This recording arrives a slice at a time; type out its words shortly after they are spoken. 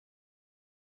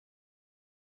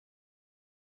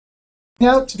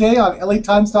Out today on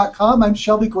LATimes.com. I'm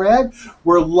Shelby Gregg.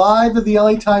 We're live at the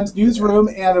LA Times newsroom,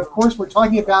 and of course we're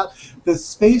talking about the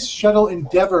Space Shuttle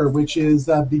Endeavour, which is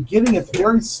beginning its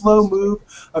very slow move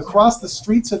across the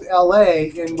streets of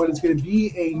LA in what is going to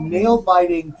be a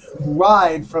nail-biting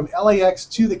ride from LAX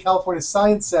to the California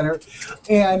Science Center.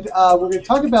 And we're going to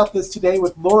talk about this today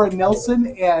with Laura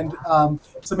Nelson and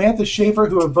Samantha Schaefer,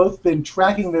 who have both been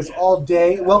tracking this all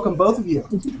day. Welcome, both of you.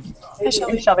 Hi,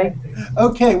 Shelby.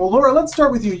 Okay, well, Laura, let's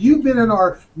start with you. You've been in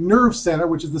our Nerve Center,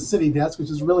 which is the city desk,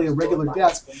 which is really a regular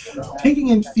desk, taking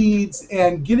in feeds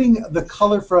and getting the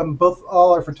color from both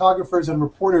all our photographers and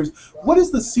reporters. What has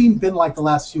the scene been like the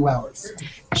last few hours?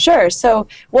 Sure. So,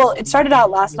 well, it started out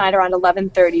last night around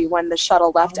 11:30 when the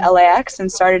shuttle left LAX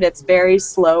and started its very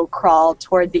slow crawl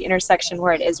toward the intersection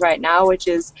where it is right now, which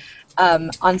is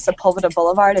on Sepulveda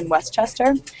Boulevard in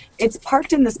Westchester. It's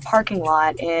parked in this parking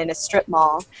lot in a strip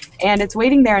mall, and it's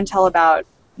waiting there until about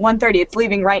 1:30. It's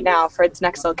leaving right now for its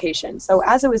next location. So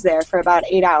as it was there for about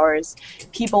 8 hours,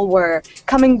 people were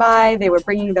coming by, they were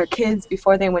bringing their kids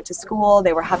before they went to school,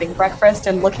 they were having breakfast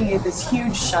and looking at this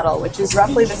huge shuttle, which is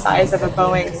roughly the size of a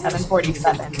Boeing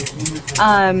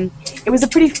 747. It was a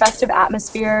pretty festive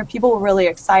atmosphere. People were really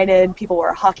excited. People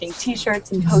were hawking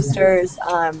t-shirts and posters.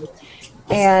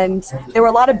 And there were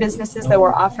a lot of businesses that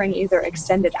were offering either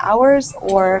extended hours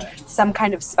or some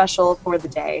kind of special for the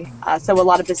day. So a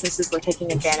lot of businesses were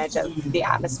taking advantage of the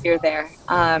atmosphere there.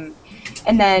 And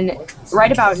then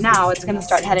right about now, it's going to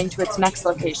start heading to its next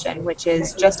location, which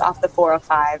is just off the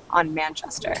 405 on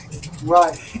Manchester.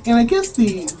 Right. And I guess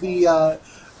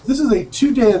this is a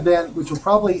two-day event, which will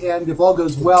probably end, if all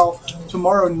goes well,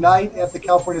 tomorrow night at the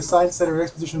California Science Center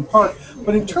Exposition Park.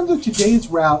 But in terms of today's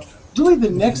route, really the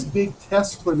next big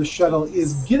test for the shuttle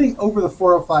is getting over the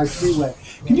 405 freeway.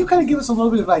 Can you kind of give us a little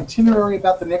bit of an itinerary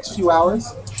about the next few hours?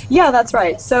 Yeah, that's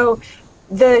right. So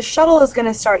the shuttle is going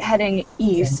to start heading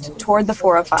east toward the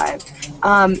 405.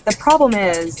 The problem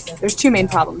is, there's two main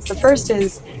problems. The first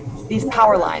is these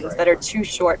power lines that are too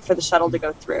short for the shuttle to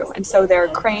go through. And so there are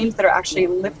cranes that are actually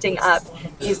lifting up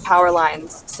these power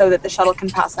lines so that the shuttle can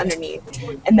pass underneath.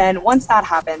 And then once that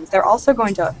happens, they're also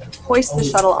going to hoist the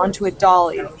shuttle onto a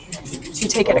dolly to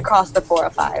take it across the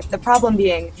 405. The problem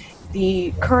being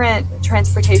the current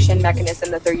transportation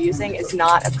mechanism that they're using is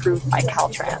not approved by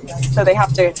Caltrans. So they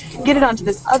have to get it onto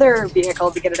this other vehicle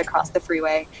to get it across the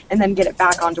freeway and then get it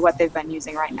back onto what they've been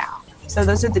using right now. So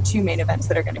those are the two main events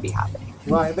that are going to be happening.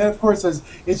 Right. And then, of course,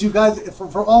 as you guys,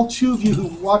 for all two of you who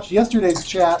watched yesterday's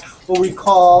chat, will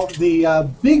recall the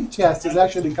big test is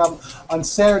actually to come on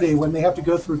Saturday when they have to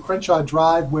go through Crenshaw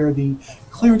Drive, where the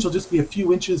clearance will just be a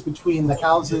few inches between the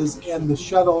houses and the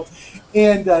shuttle,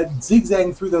 and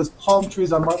zigzagging through those palm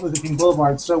trees on Martin Luther King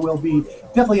Boulevard. So we'll be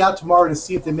definitely out tomorrow to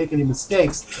see if they make any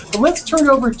mistakes. But let's turn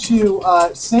over to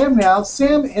Sam now.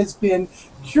 Sam has been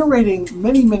curating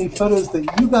many photos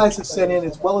that you guys have sent in,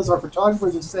 as well as our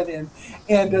photographers have sent in.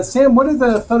 And Sam, what do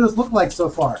the photos look like so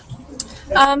far?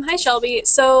 Hi Shelby.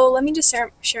 So let me just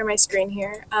share my screen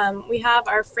here. We have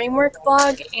our framework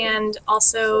blog and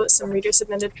also some reader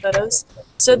submitted photos.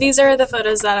 So these are the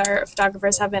photos that our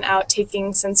photographers have been out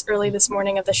taking since early this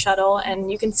morning of the shuttle,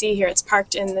 and you can see here it's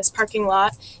parked in this parking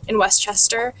lot in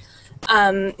Westchester.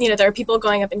 There are people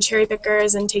going up in cherry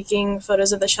pickers and taking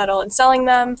photos of the shuttle and selling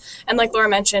them. And like Laura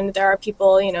mentioned, there are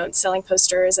people, selling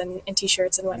posters and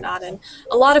t-shirts and whatnot, and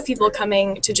a lot of people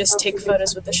coming to just take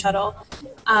photos with the shuttle.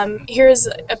 Here's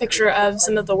a picture of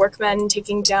some of the workmen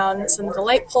taking down some of the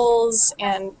light poles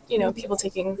and, people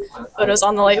taking photos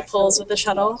on the light poles with the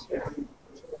shuttle.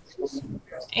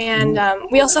 And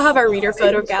we also have our reader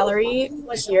photo gallery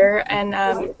here, and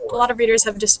a lot of readers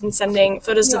have just been sending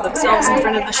photos of themselves in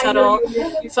front of the shuttle,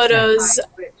 photos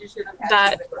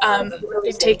that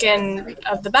they've taken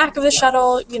of the back of the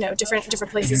shuttle,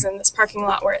 different places in this parking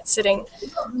lot where it's sitting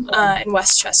in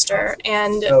Westchester.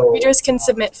 And readers can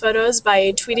submit photos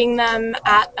by tweeting them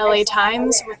at LA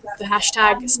Times with the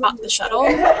hashtag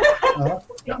 #SpotTheShuttle.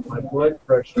 My blood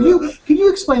pressure. Can you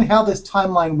explain how this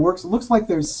timeline works? It looks like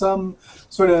there's some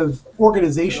sort of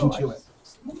organization to it.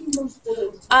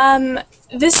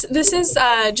 This is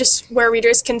just where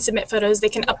readers can submit photos. They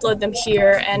can upload them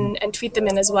here and tweet them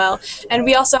in as well. And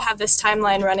we also have this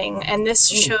timeline running, and this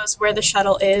shows where the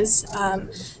shuttle is.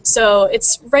 So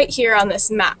it's right here on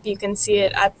this map. You can see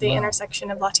it at the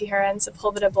intersection of La Tijera and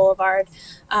Sepulveda Boulevard.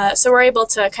 So we're able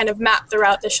to kind of map the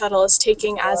route the shuttle is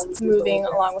taking as it's moving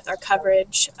along with our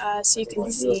coverage. So you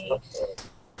can see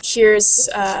here's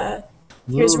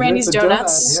Randy's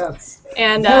Donuts. Yes.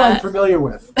 And that I'm familiar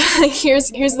with.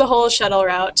 here's the whole shuttle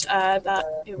route that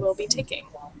it will be taking.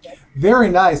 Very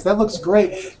nice. That looks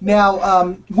great.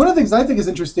 Now, one of the things I think is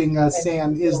interesting,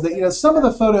 Sam, is that some of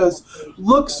the photos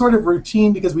look sort of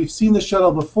routine because we've seen the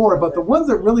shuttle before, but the ones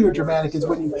that really are dramatic is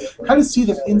when you kind of see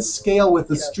them in scale with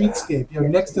the streetscape.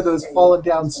 Next to those fallen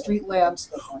down street lamps,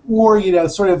 or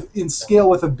sort of in scale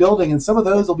with a building. And some of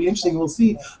those will be interesting. We'll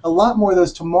see a lot more of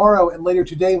those tomorrow and later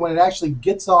today when it actually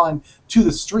gets on to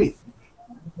the street.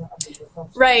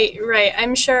 Right.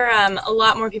 I'm sure a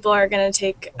lot more people are going to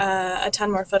take a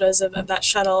ton more photos of that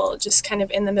shuttle just kind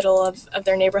of in the middle of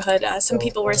their neighborhood. Some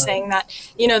people were saying that,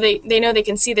 they know they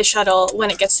can see the shuttle when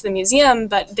it gets to the museum,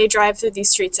 but they drive through these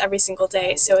streets every single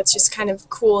day. So it's just kind of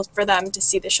cool for them to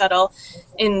see the shuttle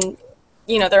in,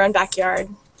 their own backyard.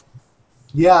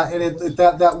 Yeah, and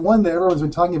that one that everyone's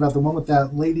been talking about, the one with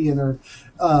that lady and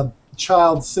her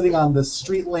child sitting on the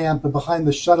street lamp behind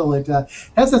the shuttle, it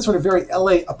has that sort of very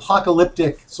LA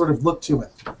apocalyptic sort of look to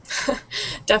it.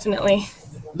 Definitely.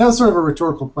 That was sort of a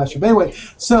rhetorical question. But anyway,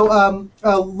 so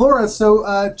Laura,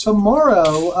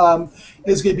 tomorrow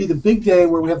is going to be the big day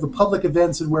where we have the public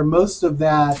events and where most of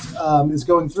that is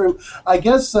going through. I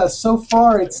guess so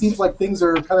far it seems like things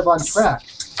are kind of on track.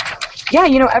 Yeah,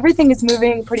 everything is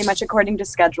moving pretty much according to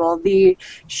schedule. The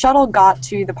shuttle got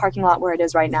to the parking lot where it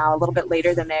is right now a little bit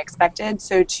later than they expected.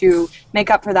 So to make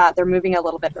up for that, they're moving a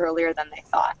little bit earlier than they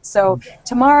thought. So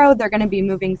tomorrow they're going to be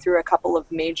moving through a couple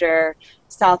of major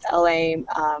South LA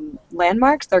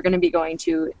landmarks. They're going to be going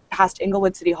past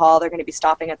Inglewood City Hall. They're going to be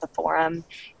stopping at the Forum.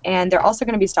 And they're also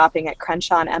going to be stopping at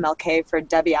Crenshaw and MLK for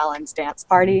Debbie Allen's dance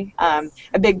party, a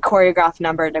big choreographed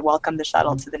number to welcome the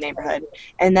shuttle to the neighborhood.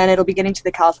 And then it'll be getting to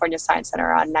the California Science Center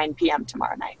around 9 p.m.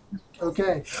 tomorrow night.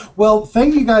 Okay. Well,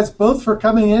 thank you guys both for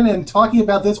coming in and talking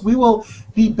about this. We will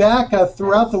be back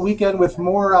throughout the weekend with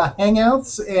more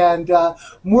hangouts and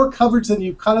more coverage than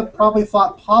you kind of probably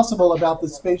thought possible about the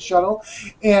space shuttle.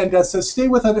 And so stay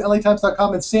with us at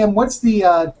LATimes.com. And Sam, what's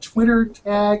the Twitter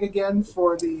tag again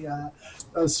for the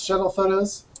shuttle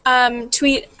photos?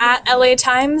 Tweet at LA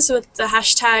Times with the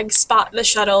hashtag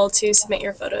 #SpotTheShuttle to submit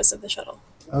your photos of the shuttle.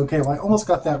 Okay, well, I almost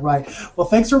got that right. Well,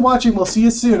 thanks for watching. We'll see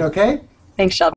you soon, okay? Thanks, Shelby.